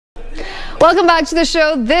Welcome back to the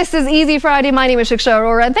show. This is Easy Friday. My name is Shiksha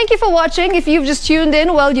Arora, and thank you for watching. If you've just tuned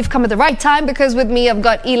in, well, you've come at the right time, because with me I've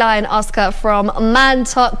got Eli and Oscar from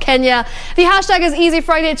ManTalk Kenya. The hashtag is Easy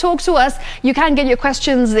Friday. Talk to us. You can get your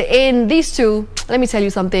questions in. These two, let me tell you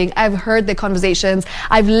something. I've heard their conversations.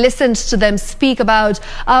 I've listened to them speak about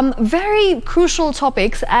very crucial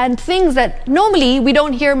topics and things that normally we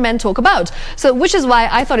don't hear men talk about. So, which is why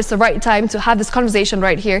I thought it's the right time to have this conversation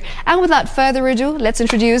right here. And without further ado, let's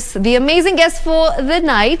introduce the amazing guests for the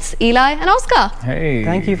night, Eli and Oscar. Hey.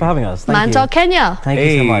 Thank you for having us. ManTalk Kenya. Thank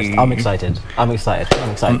you so much. I'm excited. I'm excited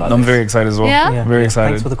about I'm this. very excited as well. Yeah? Very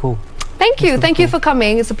excited. Thanks for the call. Thank you. Thank you for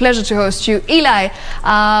coming. It's a pleasure to host you. Eli,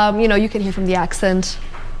 you know, you can hear from the accent.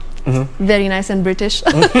 Very nice and British.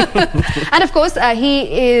 And of course,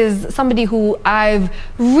 he is somebody who I've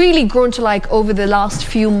really grown to like over the last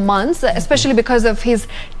few months, especially because of his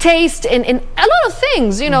taste in a lot of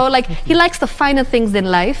things, you know, like he likes the finer things in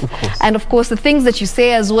life. And of course, the things that you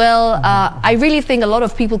say as well, I really think a lot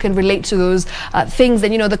of people can relate to those things,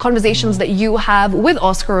 and, you know, the conversations that you have with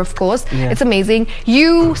Oscar, of course. It's amazing.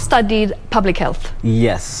 You studied public health.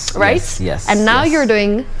 Yes. Right? Yes. And now you're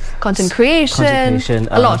doing content creation,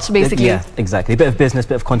 a lot, basically. Yeah, exactly. A bit of business,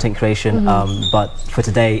 bit of content creation. But for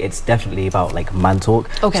today, it's definitely about like ManTalk.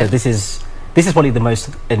 Okay. So this is probably the most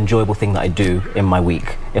enjoyable thing that I do in my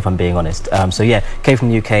week, if I'm being honest. So yeah, came from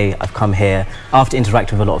the UK. I've come here after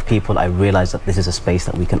interacting with a lot of people. I realised that this is a space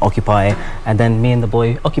that we can occupy, and then me and the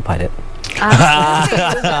boy occupied it.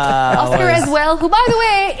 Oscar as well, who by the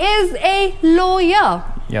way is a lawyer.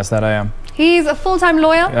 Yes, that I am. He's a full-time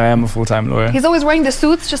lawyer. I am a full-time lawyer. He's always wearing the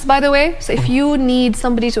suits, just by the way. So if you need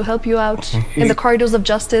somebody to help you out in the corridors of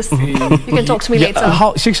justice, you can talk to me later.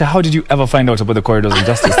 Shiksha, how did you ever find out about the corridors of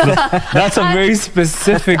justice? That's a very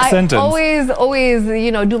specific sentence. I always,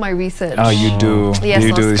 you know, do my research. Oh, you do. Yes,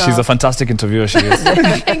 you do. Oscar. She's a fantastic interviewer, she is.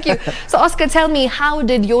 Thank you. So Oscar, tell me, how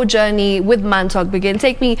did your journey with ManTalk begin?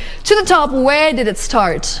 Take me to the top. Where did it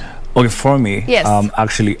start? Okay, for me, yes.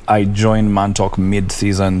 Actually, I joined ManTalk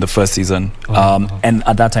mid-season, the first season, and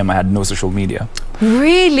at that time I had no social media.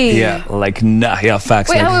 Really? Yeah, like, facts.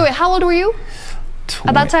 Wait, like, wait, how old were you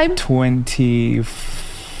at that time?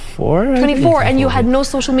 24, and you had no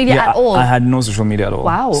social media at all? I had no social media at all.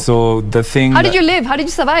 Wow. So the thing... How did you live? How did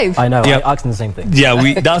you survive? I know, I asked them the same thing.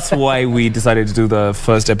 Yeah, that's why we decided to do the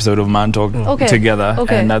first episode of ManTalk together.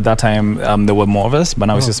 And at that time, there were more of us, but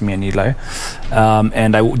now it's just me and Eli.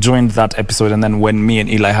 And I joined that episode, and then when me and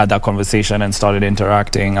Eli had that conversation and started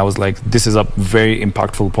interacting, I was like, this is a very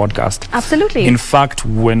impactful podcast. Absolutely. In fact,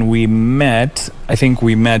 when we met, I think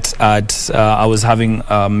we met at, I was having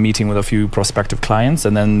a meeting with a few prospective clients,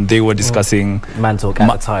 and then they were discussing ManTalk at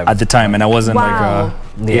the time. At the time, and I wasn't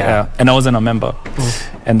and I wasn't a member.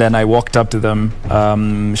 And then I walked up to them.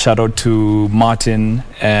 Shout out to Martin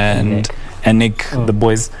and Nick, the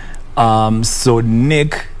boys. So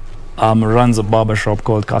Nick runs a barbershop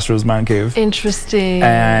called Castro's Man Cave. Interesting.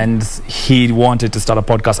 And he wanted to start a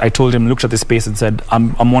podcast. I told him, looked at the space and said,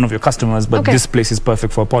 I'm one of your customers, but this place is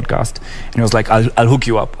perfect for a podcast. And he was like, I'll hook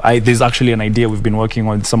you up. There's actually an idea we've been working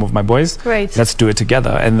on with some of my boys. Right. Let's do it together.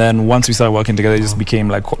 And then once we started working together, it just became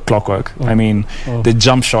like clockwork. I mean, the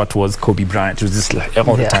jump shot was Kobe Bryant. It was just like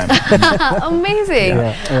all the time. Amazing.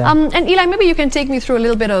 And Eli, maybe you can take me through a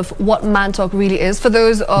little bit of what ManTalk really is for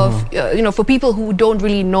those of, you know, for people who don't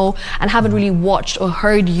really know and haven't really watched or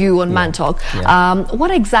heard you on ManTalk. What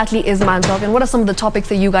exactly is ManTalk, and what are some of the topics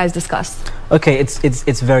that you guys discuss? Okay,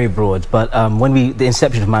 it's very broad, but when the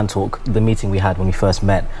inception of ManTalk, the meeting we had when we first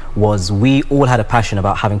met, was we all had a passion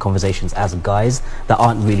about having conversations as guys that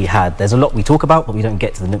aren't really had. There's a lot we talk about, but we don't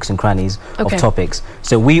get to the nooks and crannies of topics.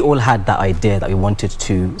 So we all had that idea that we wanted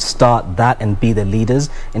to start that and be the leaders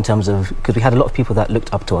in terms of, because we had a lot of people that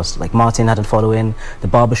looked up to us, like Martin had a following. The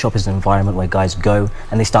barbershop is an environment where guys go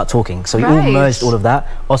and they start talking. So we all merged all of that.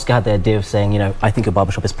 Oscar had the idea of saying, you know, I think a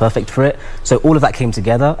barbershop is perfect for it. So all of that came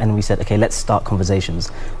together, and we said, okay, let's start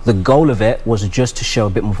conversations. The goal of it was just to show a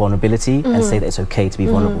bit more vulnerability and say that it's okay to be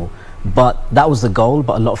vulnerable. But that was the goal,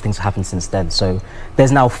 but a lot of things have happened since then. So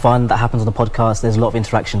there's now fun that happens on the podcast. There's a lot of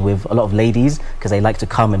interaction with a lot of ladies, because they like to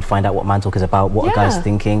come and find out what ManTalk is about, what a guy's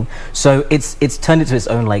thinking. So it's turned into its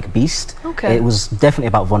own like beast. It was definitely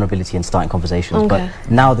about vulnerability and starting conversations. But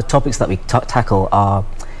now the topics that we tackle are,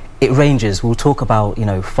 it ranges. We'll talk about, you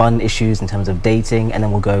know, fun issues in terms of dating, and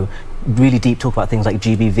then we'll go really deep talk about things like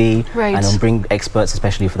GBV, and then bring experts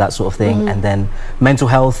especially for that sort of thing, and then mental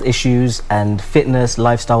health issues and fitness,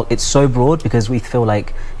 lifestyle. It's so broad because we feel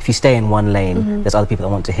like if you stay in one lane, there's other people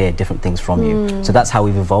that want to hear different things from you. So that's how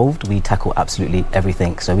we've evolved. We tackle absolutely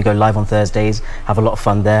everything. So we go live on Thursdays, have a lot of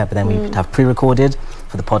fun there, but then we have pre-recorded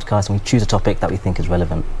for the podcast, and we choose a topic that we think is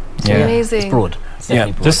relevant. So amazing. It's broad.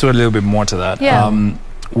 Broad. Just a little bit more to that.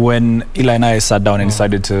 When Eli and I sat down and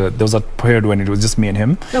decided to, there was a period when it was just me and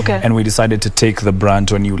him, and we decided to take the brand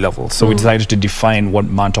to a new level. So we decided to define what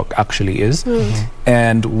ManTalk actually is,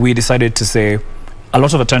 and we decided to say, a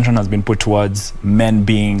lot of attention has been put towards men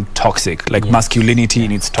being toxic, like masculinity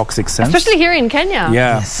in its toxic sense. Especially here in Kenya.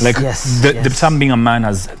 The term being a man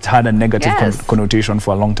has had a negative connotation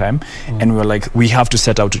for a long time. And we were like, we have to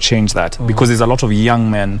set out to change that because there's a lot of young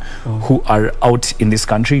men who are out in this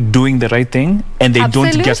country doing the right thing and they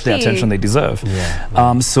don't get the attention they deserve.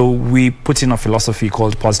 So we put in a philosophy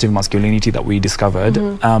called positive masculinity that we discovered.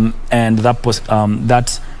 And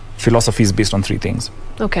that philosophy is based on 3 things.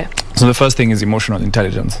 So the first thing is emotional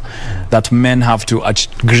intelligence, that men have to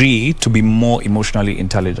agree to be more emotionally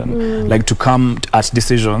intelligent, like to come at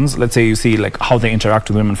decisions. Let's say you see like how they interact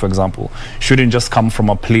with women, for example, shouldn't just come from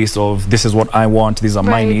a place of this is what I want, these are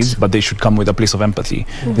my needs, but they should come with a place of empathy.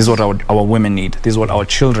 This is what our women need, this is what our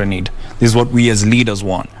children need, this is what we as leaders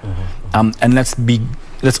want. And let's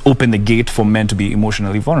open the gate for men to be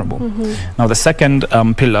emotionally vulnerable. Now the second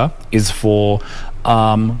pillar is for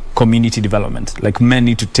community development. Like men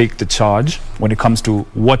need to take the charge when it comes to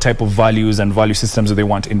what type of values and value systems do they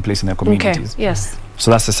want in place in their communities.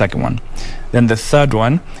 So that's the second one. Then the third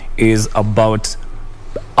one is about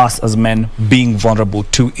us as men being vulnerable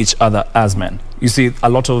to each other as men. You see, a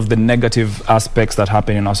lot of the negative aspects that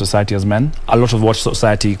happen in our society as men, a lot of what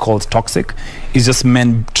society calls toxic, is just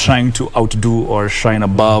men trying to outdo or shine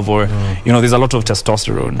above, or you know, there's a lot of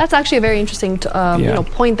testosterone. That's actually a very interesting you know,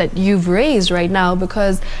 point that you've raised right now,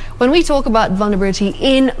 because when we talk about vulnerability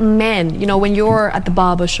in men, you know, when you're at the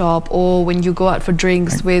barber shop or when you go out for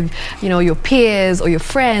drinks with, you know, your peers or your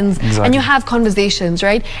friends, and you have conversations,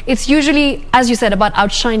 right? It's usually, as you said, about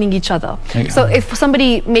outshining each other. So if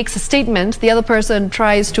somebody makes a statement, the other person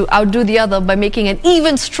tries to outdo the other by making an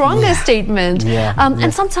even stronger statement.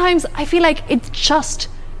 And sometimes I feel like it just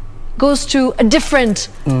goes to a different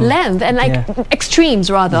length and like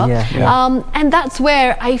extremes rather. And that's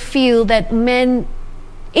where I feel that men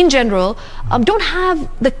in general don't have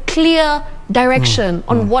the clear direction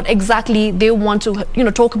on what exactly they want to, you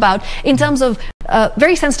know, talk about in terms of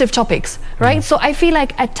very sensitive topics, right? So I feel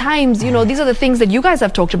like at times, you know, these are the things that you guys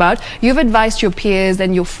have talked about. You've advised your peers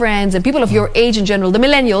and your friends and people of your age in general, the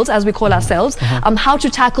millennials as we call ourselves, how to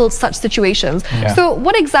tackle such situations. So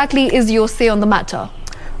what exactly is your say on the matter?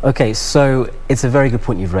 Okay, so it's a very good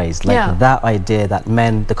point you've raised. Like that idea that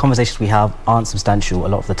men, the conversations we have aren't substantial a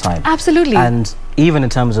lot of the time. Absolutely. And even in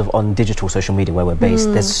terms of on digital social media where we're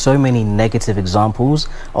based, there's so many negative examples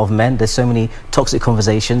of men. There's so many toxic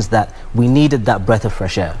conversations that we needed that breath of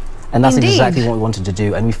fresh air. And that's exactly what we wanted to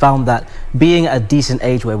do. And we found that being at a decent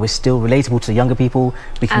age where we're still relatable to younger people,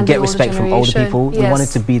 we can get respect from older people. We wanted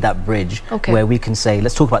to be that bridge where we can say,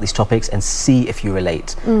 let's talk about these topics and see if you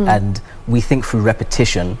relate. And we think through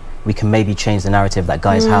repetition, we can maybe change the narrative that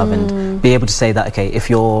guys have and be able to say that, okay, if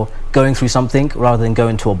you're going through something, rather than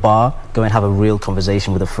going to a bar, go and have a real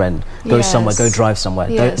conversation with a friend. Go somewhere, go drive somewhere.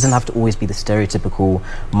 It doesn't have to always be the stereotypical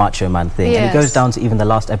macho man thing. And it goes down to even the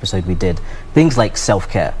last episode we did. Things like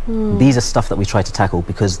self-care. These are stuff that we try to tackle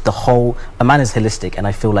because a man is holistic, and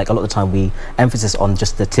I feel like a lot of the time we emphasize on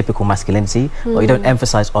just the typical masculinity, but we don't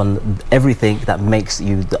emphasize on everything that makes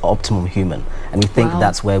you the optimum human. And we think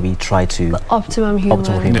that's where we try to... The optimum human.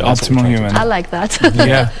 The optimum human. I like that.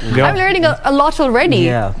 I'm learning a lot already.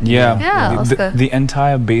 The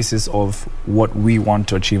entire basis of what we want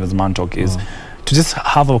to achieve as ManTalk is to just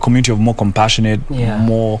have a community of more compassionate,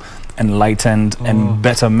 more enlightened and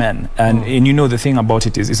better men. And you know, the thing about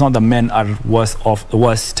it is, it's not that men are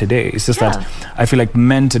worse today. It's just that I feel like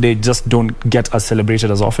men today just don't get as celebrated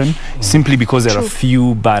as often, simply because there are a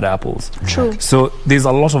few bad apples. So there's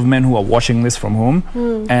a lot of men who are watching this from home,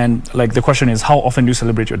 and like the question is, how often do you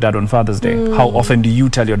celebrate your dad on Father's Day? How often do you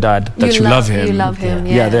tell your dad that you love him? You love him.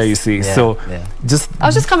 Yeah, there you see. So just I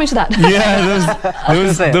was just coming to that.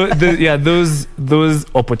 those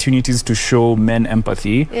opportunities to show men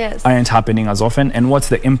empathy aren't happening as often. And what's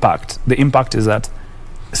the impact? The impact is that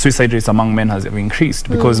suicide rates among men has increased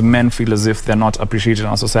because men feel as if they're not appreciated in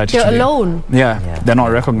our society. They're alone. They're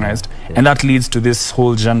not recognized. And that leads to this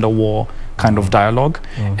whole gender war kind of dialogue.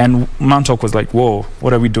 And ManTalk was like, whoa,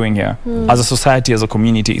 what are we doing here? As a society, as a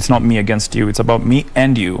community, it's not me against you. It's about me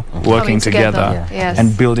and you working together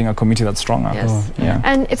and building a community that's stronger.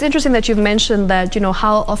 And it's interesting that you've mentioned that, you know,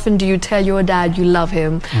 how often do you tell your dad you love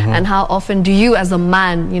him? And how often do you as a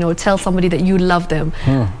man, you know, tell somebody that you love them?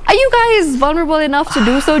 Are you guys vulnerable enough to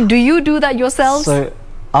do so? Do you do that yourselves? So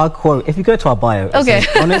our quote, if you go to our bio, it says,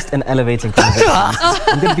 honest and elevating conversations.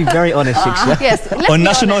 I'm going to be very honest, Shiksha. Yes. On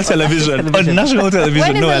national television. On national television.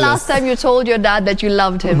 When is the last time you told your dad that you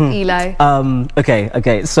loved him, Eli?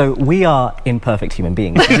 Okay. So we are imperfect human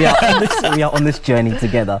beings. We are on this journey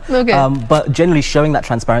together. But generally showing that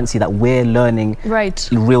transparency that we're learning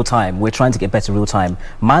real time. We're trying to get better real time.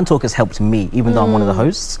 ManTalk has helped me, even though I'm one of the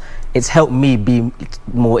hosts. It's helped me be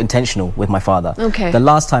more intentional with my father. The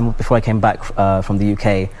last time before I came back from the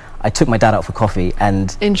UK, I took my dad out for coffee,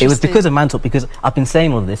 and it was because of ManTalk, because I've been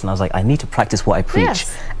saying all of this and I was like, I need to practice what I preach.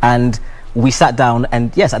 And we sat down,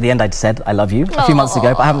 and yes, at the end I said I love you a few months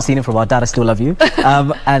ago, but I haven't seen him for a while. Dad, I still love you.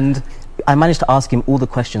 And I managed to ask him all the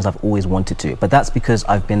questions I've always wanted to, but that's because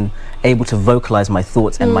I've been able to vocalize my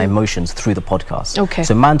thoughts and my emotions through the podcast.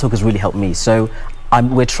 So ManTalk has really helped me. So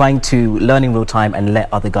we're trying to learn in real time and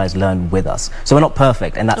let other guys learn with us. So we're not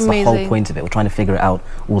perfect, and that's the whole point of it. We're trying to figure it out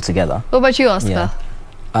all together. What about you, Oscar?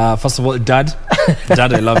 First of all, Dad, I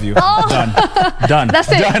love you. Done. That's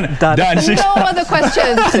it. Done. No other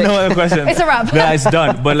questions. No other questions. It's a wrap. Yeah, it's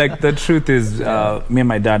done. But like the truth is, me and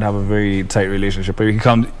my dad have a very tight relationship.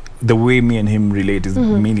 The way me and him relate is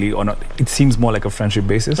mainly on it seems more like a friendship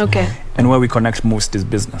basis. And where we connect most is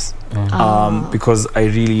business. Because I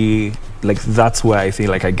really that's where I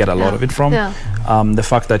feel like I get a lot of it from. The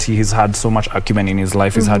fact that he has had so much acumen in his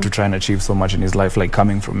life, he's had to try and achieve so much in his life, like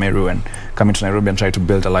coming from Meru and coming to Nairobi and try to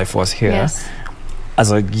build a life for us here.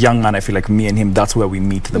 As a young man, I feel like me and him, that's where we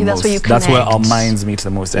meet the most. That's where our minds meet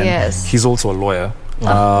the most. And he's also a lawyer.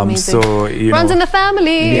 So you runs in the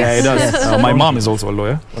family. Yeah, it does. My mom is also a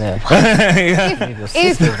lawyer. If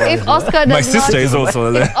Oscar does my sister is also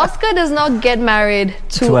a lawyer. If Oscar does not get married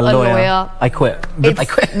to a lawyer, I quit.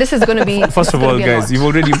 This is going to be. First of all, guys, you've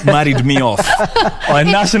already married me off on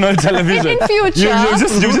national television. In future, you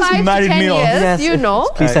just married me off. Yes, you know.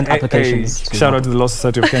 Please send applications. Shout out to the Law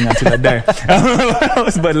Society of Kenya till I die.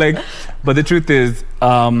 But the truth is,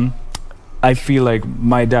 I feel like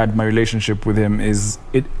my dad, my relationship with him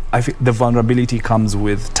I feel the vulnerability comes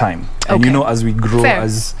with time. And you know, as we grow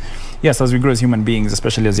as we grow as human beings,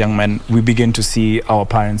 especially as young men, we begin to see our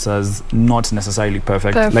parents as not necessarily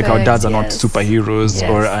perfect. Like our dads are not superheroes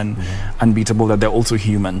or unbeatable, that they're also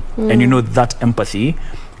human. And you know, that empathy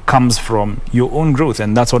comes from your own growth,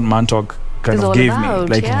 and that's what ManTalk kind of gave me.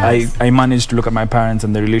 Like I managed to look at my parents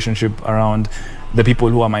and the relationship around the people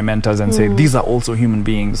who are my mentors and say, these are also human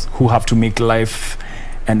beings who have to make life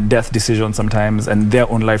and death decisions sometimes and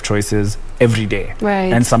their own life choices every day.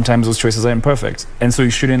 And sometimes those choices are imperfect. And so you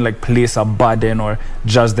shouldn't like place a burden or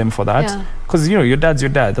judge them for that. Because you know, your dad's your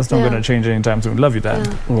dad. That's not going to change anytime soon. Love your dad.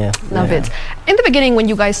 Love it. In the beginning, when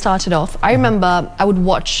you guys started off, I remember I would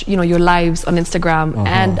watch, you know, your lives on Instagram,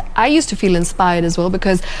 and I used to feel inspired as well,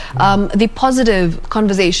 because the positive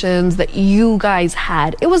conversations that you guys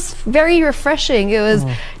had, it was very refreshing. It was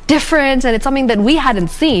different, and it's something that we hadn't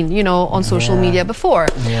seen, you know, on social media before.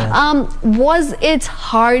 Was it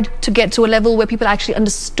hard to get to a level where people actually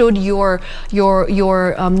understood your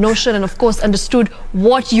notion, and of course understood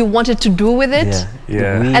what you wanted to do with it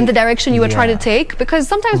and the direction you were trying to take? Because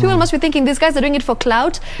sometimes people must be thinking, these guys are doing it for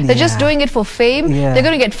clout, they're just doing it for fame, they're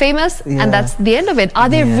going to get famous, and that's the end of it. Are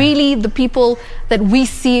they really the people that we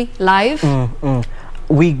see live?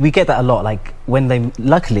 We get that a lot, like when they,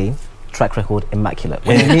 luckily, track record immaculate.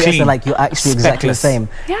 When they meet us, they're like, you're actually exactly the same.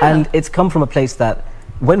 And it's come from a place that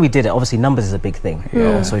when we did it, obviously numbers is a big thing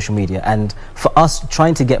on social media, and for us,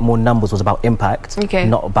 trying to get more numbers was about impact,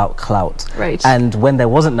 not about clout. And when there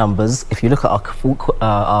wasn't numbers, if you look at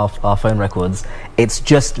our phone records, it's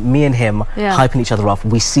just me and him hyping each other up.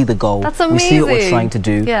 We see the goal. That's amazing. We see what we're trying to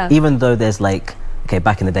do, even though there's like,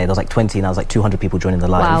 back in the day, there was like 20, now there's like 200 people joining the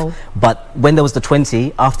live. But when there was the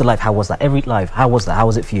 20, after live, how was that? Every live, how was that? How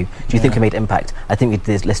was it for you? Do you think we made impact? I think we did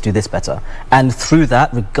this, let's do this better. And through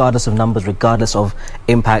that, regardless of numbers, regardless of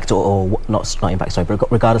impact, or not impact, sorry, but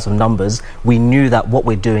regardless of numbers, we knew that what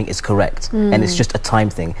we're doing is correct. And it's just a time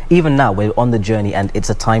thing. Even now, we're on the journey and it's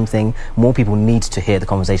a time thing. More people need to hear the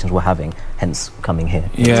conversations we're having, hence coming here.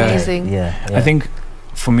 Amazing. I think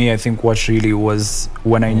for me, I think what really was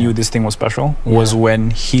when I knew this thing was special was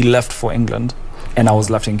when he left for England and I was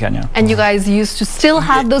left in Kenya. And you guys used to still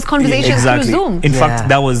have those conversations through Zoom. In fact,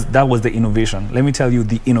 that was the innovation. Let me tell you,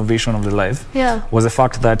 the innovation of the live was the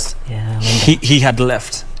fact that he had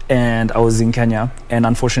left. and I was in Kenya, and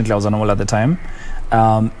unfortunately I was unwell at the time,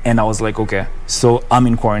 and I was like, okay, so I'm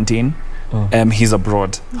in quarantine. He's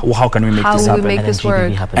abroad. How can we make this happen? How do we make this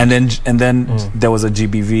work? And then there was a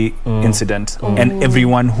GBV incident, and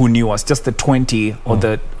everyone who knew us, just the 20 or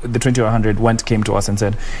the 20 or 100 came to us and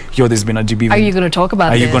said, "Yo, there's been a GBV. Are you going to talk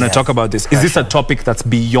about this? Are you going to talk about this? Is this a topic that's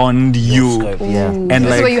beyond you?" And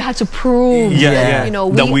this is where you had to prove, you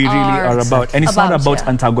know, that we really are about. And it's not about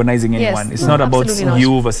antagonizing anyone. It's not about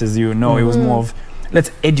you versus you. No, it was more of, let's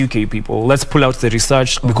educate people. Let's pull out the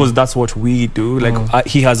research, because that's what we do. Like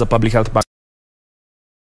he has a public health background.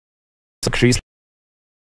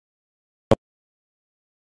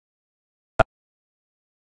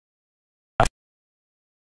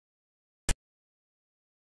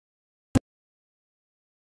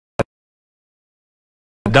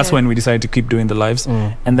 That's when we decided to keep doing the lives.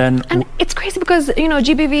 And it's crazy because, you know,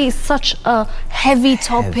 GBV is such a heavy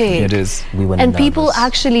topic. It is. And people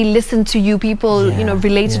actually listened to you. People, you know,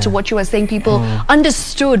 related to what you were saying. People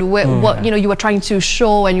understood what, you know, you were trying to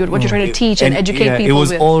show and what you're trying to teach and educate people. It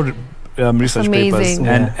was all research papers.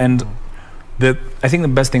 And I think the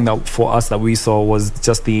best thing that for us that we saw was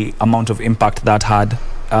just the amount of impact that had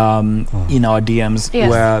in our DMs,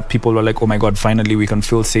 where people were like, oh my God, finally we can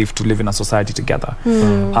feel safe to live in a society together.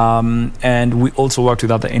 And we also worked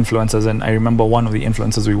with other influencers, and I remember one of the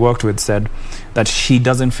influencers we worked with said that she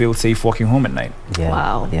doesn't feel safe walking home at night.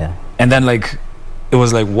 Wow. And then like it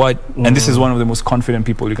was like, what? And this is one of the most confident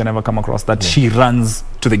people you can ever come across, that she runs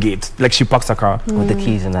to the gate, like she parks her car with the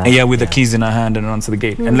keys in her hand. With the keys in her hand and runs to the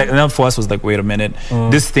gate. And like, and that for us was like, wait a minute,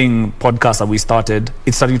 this podcast that we started,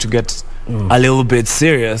 it's starting to get a little bit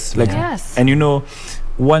serious. Like, and you know,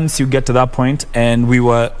 once you get to that point, and we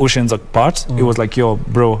were oceans apart, it was like, yo,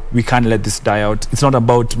 bro, we can't let this die out. It's not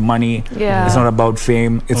about money. It's not about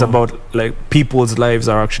fame. It's about like people's lives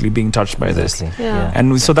are actually being touched by this.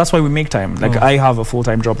 And so that's why we make time. Like I have a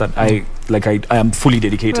full-time job that I am fully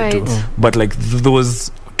dedicated to. But like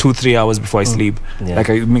those 2-3 hours before I sleep, like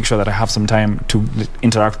I make sure that I have some time to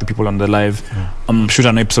interact with the people on the live, shoot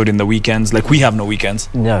an episode in the weekends. Like we have no weekends.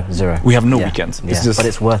 No, zero. We have no weekends. It's just, but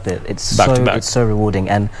it's worth it. It's back to back. It's so rewarding.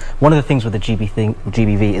 And one of the things with the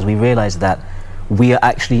GBV is we realized that we are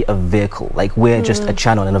actually a vehicle. Like we're just a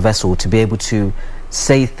channel and a vessel to be able to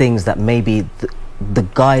say things that maybe the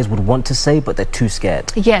guys would want to say, but they're too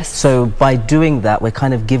scared. So by doing that, we're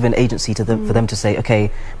kind of given agency to them for them to say,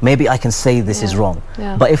 okay, maybe I can say this is wrong.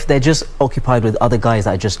 But if they're just occupied with other guys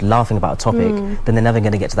that are just laughing about a topic, then they're never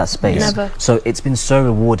going to get to that space. So it's been so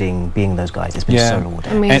rewarding being those guys. It's been so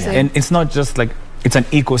rewarding. And it's not just like, it's an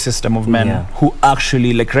ecosystem of men who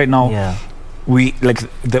actually, like right now, we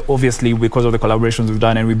obviously because of the collaborations we've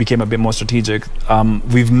done and we became a bit more strategic,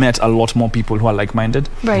 we've met a lot more people who are like-minded.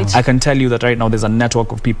 I can tell you that right now there's a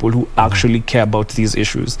network of people who actually care about these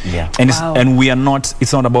issues. And and we are not,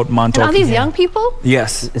 it's not about ManTalk. And are these young people?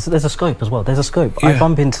 Yes. There's a scope as well. There's a scope. I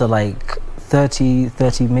bump into like 30,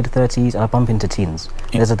 mid-30s, and I bump into teens.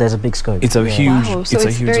 There's a big scope. It's a huge, so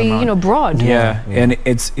it's very amount. You know, broad. And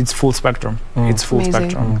it's full spectrum. It's full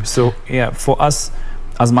spectrum. So for us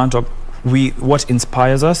as ManTalk, what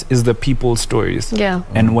inspires us is the people's stories.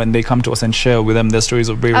 And when they come to us and share with them their stories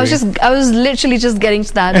of bravery. I was literally just getting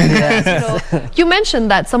to that. You know, you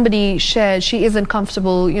mentioned that somebody shared she isn't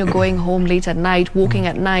comfortable, you know, going home late at night, walking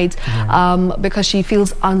at night, because she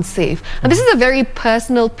feels unsafe. And this is a very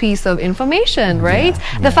personal piece of information, right?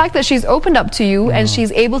 The fact that she's opened up to you and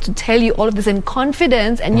she's able to tell you all of this in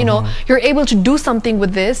confidence, and you know, you're able to do something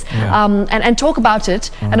with this, and talk about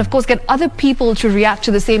it, and of course get other people to react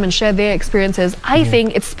to the same and share their experiences. I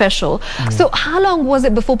think it's special. So how long was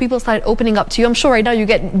it before people started opening up to you? I'm sure right now you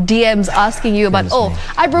get DMs asking you about,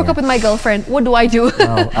 I broke up with my girlfriend, what do I do?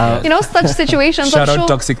 You know, such situations. Shout out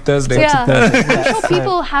Toxic Thursday. I'm sure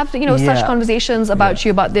people have, you know, such conversations about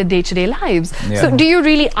you, about their day-to-day lives. So do you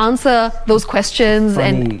really answer those questions?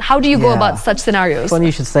 And how do you go about such scenarios? Funny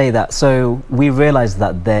you should say that. So we realized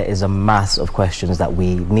that there is a mass of questions that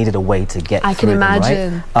we needed a way to get through. I can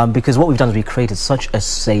imagine. Right? Because what we've done is we created such a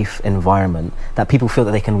safe environment that people feel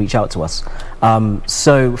that they can reach out to us.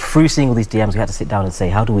 So through seeing all these DMs, we had to sit down and say,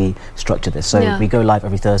 how do we structure this? So we go live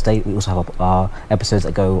every Thursday. We also have our episodes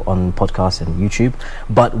that go on podcasts and YouTube.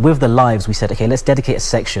 But with the lives, we said, okay, let's dedicate a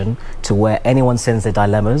section to where anyone sends their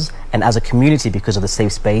dilemmas, and as a community, because of the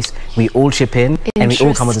safe space, we all chip in and we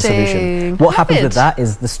all come with a solution. What happens with that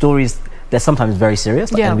is the stories they're sometimes very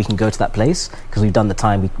serious, and we can go to that place because we've done the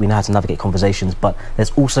time, we know how to navigate conversations, but there's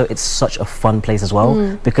also, it's such a fun place as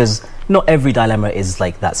well, because not every dilemma is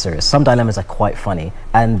like that serious. Some dilemmas are quite funny,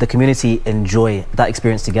 and the community enjoy that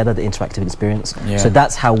experience together, the interactive experience. So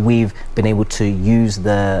that's how we've been able to use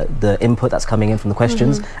the input that's coming in from the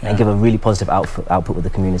questions and give a really positive output with the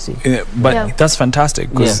community. But that's fantastic,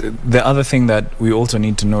 because the other thing that we also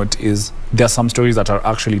need to note is there are some stories that are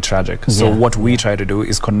actually tragic. So what we try to do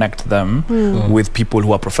is connect them with people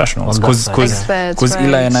who are professionals, because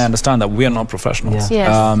Eli and I understand that we are not professionals.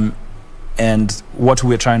 And what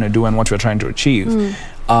we're trying to do and what we're trying to achieve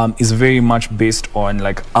is very much based on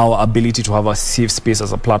like our ability to have a safe space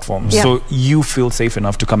as a platform. So you feel safe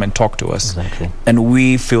enough to come and talk to us, and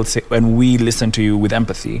we feel safe, and we listen to you with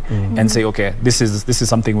empathy and say, okay, this is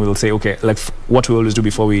something we'll say, okay, like what we always do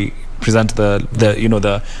before we present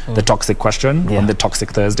the toxic question on the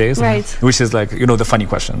Toxic Thursdays, which is like, you know, the funny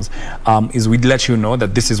questions, is we'd let you know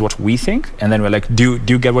that this is what we think, and then we're like, do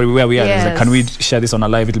you get where we are? Like, can we share this on a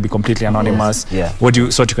live? It'll be completely anonymous. What do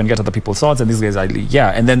you, so you can get other people's thoughts, and these guys are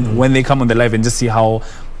and then when they come on the live and just see how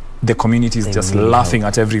the community is just really laughing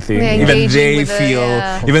at everything,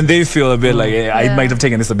 even they feel a bit like, I might have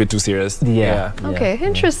taken this a bit too serious. Okay,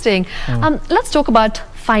 interesting. Let's talk about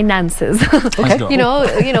finances. you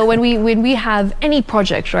know, when we have any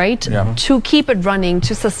project, right, to keep it running,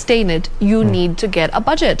 to sustain it, you need to get a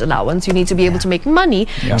budget allowance. You need to be able to make money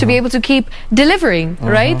to be able to keep delivering,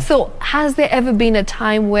 right? So has there ever been a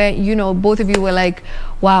time where, you know, both of you were like,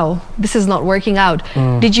 wow, this is not working out?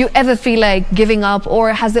 Did you ever feel like giving up,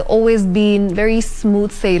 or has it always been very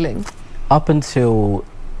smooth sailing? Up until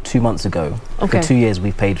 2 months ago, for 2 years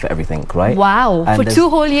we've paid for everything, right? Wow, and for 2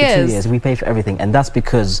 whole years? For 2 years we paid for everything, and that's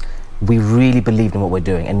because we really believed in what we're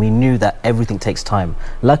doing, and we knew that everything takes time.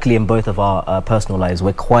 Luckily, in both of our personal lives,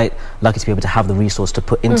 we're quite lucky to be able to have the resource to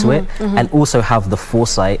put into it, and also have the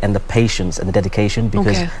foresight and the patience and the dedication,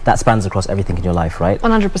 because that spans across everything in your life, right?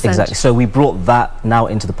 100%. Exactly. So we brought that now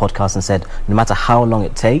into the podcast and said, no matter how long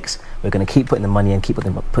it takes, we're going to keep putting the money in,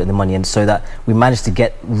 putting the money in, so that we manage to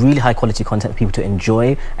get really high quality content for people to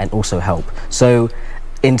enjoy and also help. So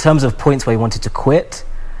in terms of points where we wanted to quit,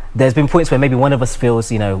 there's been points where maybe one of us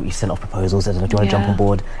feels, you know, you send off proposals, I don't know, do you want to jump on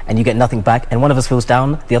board, and you get nothing back, and one of us feels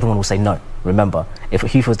down, the other one will say no, remember. If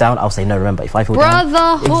he feels down, I'll say no, remember. If I feel down,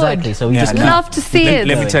 exactly. So we just love to see it.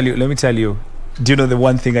 Let me tell you. Do you know the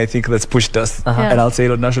one thing I think that's pushed us? And I'll say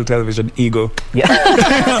it on national television: ego.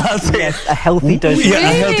 I'll say yes, a healthy dose. Really? A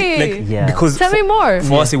healthy, because tell me more.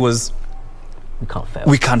 For us, it was,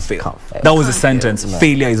 we can't fail. That was a sentence.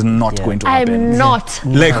 Failure is not going to happen. I'm not.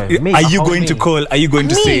 Like, are you going to call? Are you going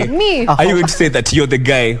to say? Are you going to say that you're the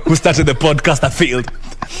guy who started the podcast that failed?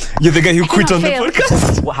 You're the guy who quit on the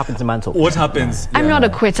podcast. What happens in ManTalk? What happens? I'm not a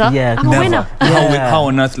quitter. I'm a winner. How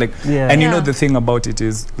on earth? Like, and you know the thing about it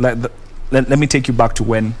is like. Let me take you back to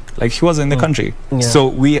when, like, he was in the country. So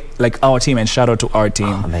we, like, our team, and shout out to our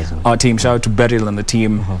team, our team, shout out to Beryl and the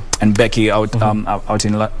team, and Becky out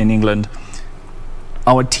in England.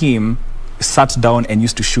 Our team sat down and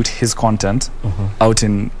used to shoot his content out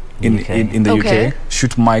in the UK,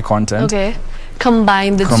 shoot my content.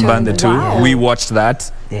 Combine the two. Wow. We watched that,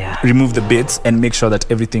 remove the bits, and make sure that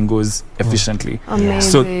everything goes efficiently. Amazing.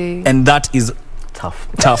 So, and that is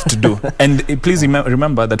tough to do. And please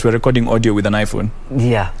remember that we're recording audio with an iPhone.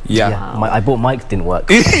 I bought mic, didn't work.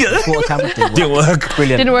 Bought a camera, didn't work.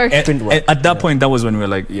 Brilliant. Didn't work. And at that point, that was when we were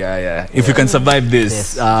like, if we can survive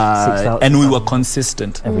this, and we were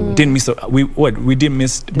consistent. Didn't miss. We didn't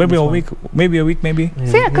miss maybe a week.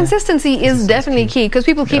 So consistency is definitely key, because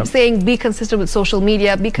people keep saying be consistent with social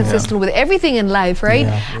media, be consistent with everything in life, right?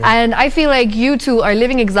 And I feel like you two are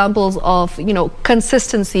living examples of, you know,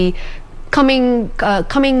 consistency coming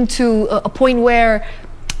to a point where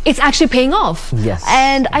it's actually paying off.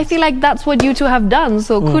 And I feel like that's what you two have done.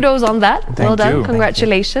 So kudos on that. Well done.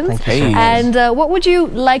 Congratulations. Thank you. And what would you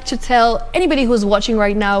like to tell anybody who's watching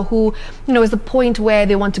right now who, you know, is the point where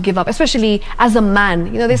they want to give up, especially as a man?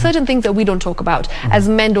 You know, there's certain things that we don't talk about. As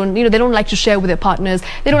men don't, you know, they don't like to share with their partners.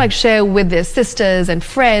 They don't like to share with their sisters and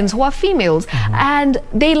friends who are females. And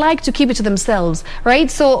they like to keep it to themselves, right?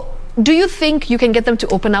 So do you think you can get them to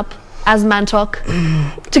open up as ManTalk,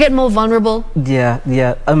 to get more vulnerable?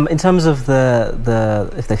 In terms of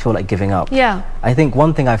the if they feel like giving up, I think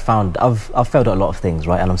one thing I found, I've failed at a lot of things,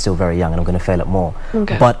 right, and I'm still very young and I'm going to fail at more,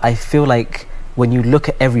 but I feel like when you look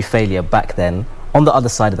at every failure back then, on the other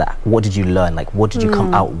side of that, what did you learn? Like, what did you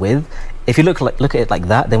come out with? If you look at it like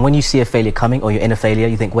that, then when you see a failure coming, or you're in a failure,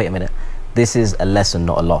 you think, wait a minute, this is a lesson,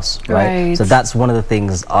 not a loss, right? So that's one of the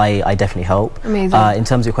things I definitely help. Amazing. In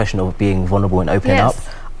terms of your question of being vulnerable and opening up,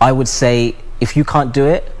 I would say, if you can't do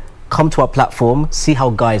it, come to our platform, see how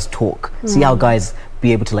guys talk, see how guys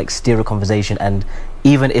be able to like steer a conversation, and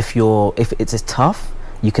even if it's tough,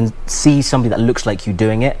 you can see somebody that looks like you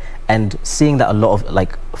doing it, and seeing that a lot of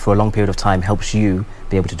like for a long period of time helps you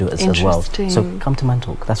be able to do it as well. So come to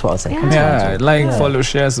ManTalk. That's what I'll say. Follow,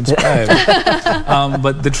 share, subscribe.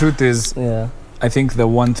 But the truth is, I think the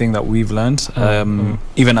one thing that we've learned,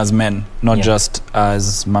 even as men, not just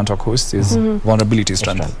as ManTalk hosts, is vulnerability is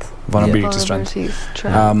strength. Vulnerability is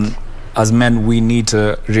strength. As men, we need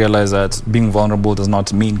to realize that being vulnerable does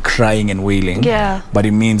not mean crying and wailing, but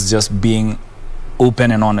it means just being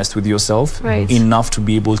open and honest with yourself enough to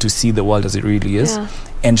be able to see the world as it really is,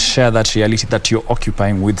 and share that reality that you're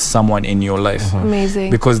occupying with someone in your life.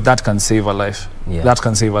 Amazing. Because that can save a life. That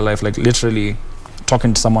can save a life. Like literally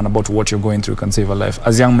talking to someone about what you're going through can save a life.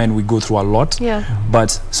 As young men, we go through a lot,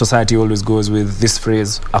 but society always goes with this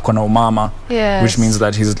phrase, akona umama, which means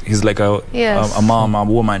that he's like a mom, a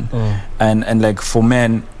woman. And like for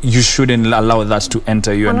men, you shouldn't allow that to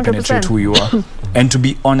enter you 100%. And penetrate who you are. And to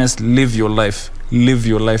be honest, live your life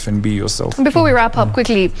and be yourself. Before we wrap up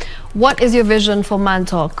quickly, what is your vision for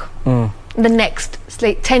ManTalk? The next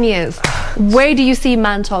 10 years, where do you see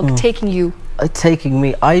ManTalk taking you? Taking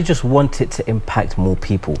me, I just want it to impact more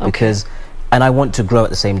people, because and I want to grow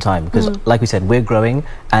at the same time, because like we said, we're growing,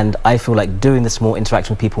 and I feel like doing this more,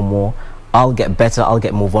 interaction with people more, I'll get better, I'll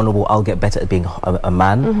get more vulnerable, I'll get better at being a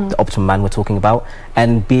man, the optimum man we're talking about,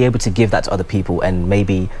 and be able to give that to other people. And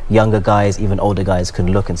maybe younger guys, even older guys,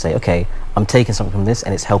 can look and say, okay, I'm taking something from this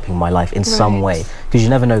and it's helping my life in some way. Because you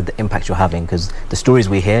never know the impact you're having, because the stories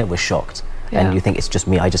we hear, we're shocked. And you think it's just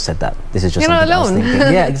me, I just said that. This is just You're something not alone. I was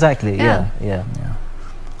thinking. Yeah, exactly. Yeah.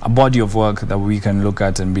 A body of work that we can look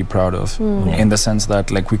at and be proud of, in the sense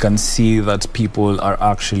that like we can see that people are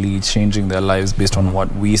actually changing their lives based on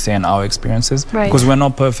what we say and our experiences, because we're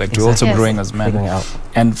not perfect. We're also growing as men,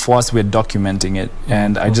 and for us, we're documenting it.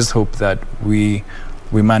 And I just hope that we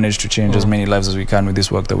manage to change as many lives as we can with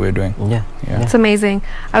this work that we're doing. It's amazing.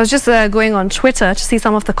 I was just going on Twitter to see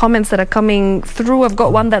some of the comments that are coming through. I've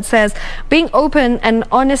got one that says, being open and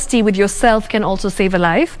honesty with yourself can also save a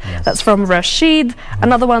life. That's from Rashid.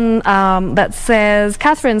 Another one that says,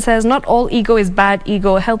 Catherine says, not all ego is bad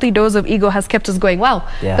ego. A healthy dose of ego has kept us going. Wow.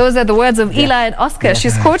 Those are the words of Eli and Oscar.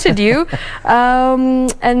 She's quoted you.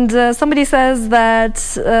 And somebody says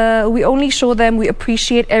that we only show them we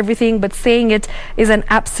appreciate everything, but saying it is an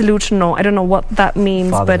absolute no. I don't know what that means,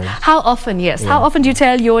 but how often, how often do you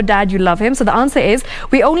tell your dad you love him? So the answer is,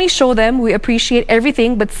 we only show them we appreciate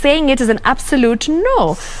everything, but saying it is an absolute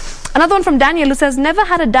no. Another one from Daniel, who says, never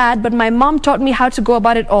had a dad, but my mom taught me how to go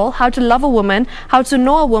about it all, how to love a woman, how to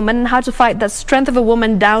know a woman, and how to fight the strength of a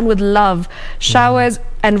woman down with love, showers,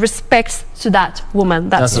 and respect to that woman.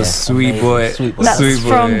 That's a sweet boy. That's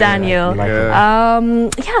from Daniel.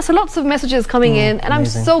 So lots of messages coming in, and I'm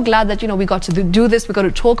so glad that, you know, we got to do this. We got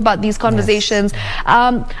to talk about these conversations.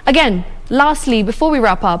 Again, lastly, before we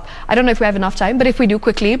wrap up, I don't know if we have enough time, but if we do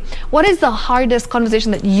quickly, what is the hardest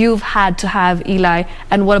conversation that you've had to have, Eli,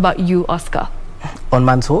 and what about you, Oscar? On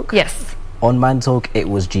ManTalk? Yes. On ManTalk, it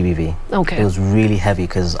was GBV. It was really heavy,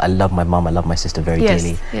 because I love my mum, I love my sister very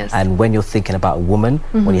dearly. And when you're thinking about a woman,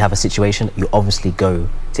 when you have a situation, you obviously go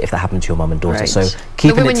to if that happened to your mum and daughter. So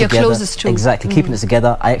keeping it together, closest to. Keeping it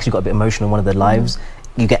together. I actually got a bit emotional in one of the lives.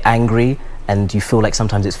 You get angry, and you feel like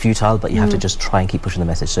sometimes it's futile, but you have to just try and keep pushing the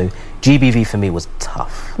message. So GBV for me was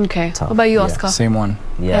tough. What about you, Oscar? Same one.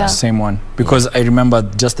 Same one. Because I remember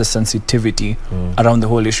just the sensitivity around the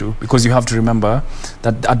whole issue. Because you have to remember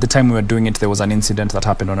that at the time we were doing it, there was an incident that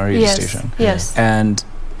happened on a radio station. And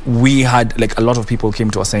we had, like, a lot of people came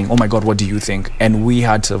to us saying, oh my God, what do you think? And we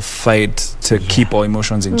had to fight to keep our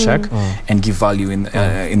emotions in check and give value in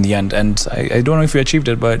the end. And I don't know if we achieved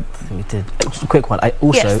it, but we did. Just a quick one.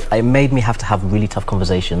 It made me have to have really tough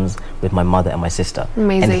conversations with my mother and my sister.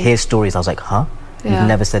 And hear stories. I was like, huh? You've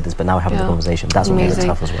never said this, but now we're having the conversation. That's what made it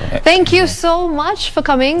tough as well. Thank you so much for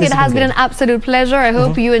coming. It has been an absolute pleasure. I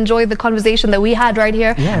hope you enjoyed the conversation that we had right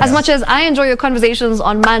here as much as I enjoy your conversations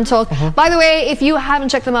on ManTalk. By the way, if you haven't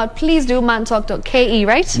checked them out, please do. ManTalk.KE,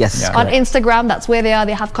 right? Yes. On Instagram, that's where they are.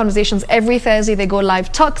 They have conversations every Thursday. They go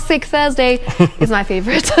live. Toxic Thursday is my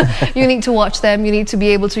favorite. You need to watch them. You need to be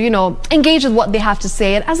able to, you know, engage with what they have to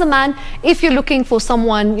say. And as a man, if you're looking for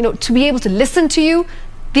someone, you know, to be able to listen to you,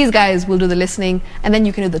 these guys will do the listening, and then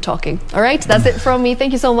you can do the talking. All right, that's it from me.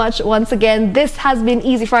 Thank you so much once again. This has been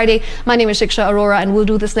Easy Friday. My name is Shiksha Arora, and we'll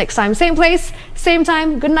do this next time. Same place, same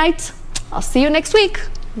time. Good night. I'll see you next week.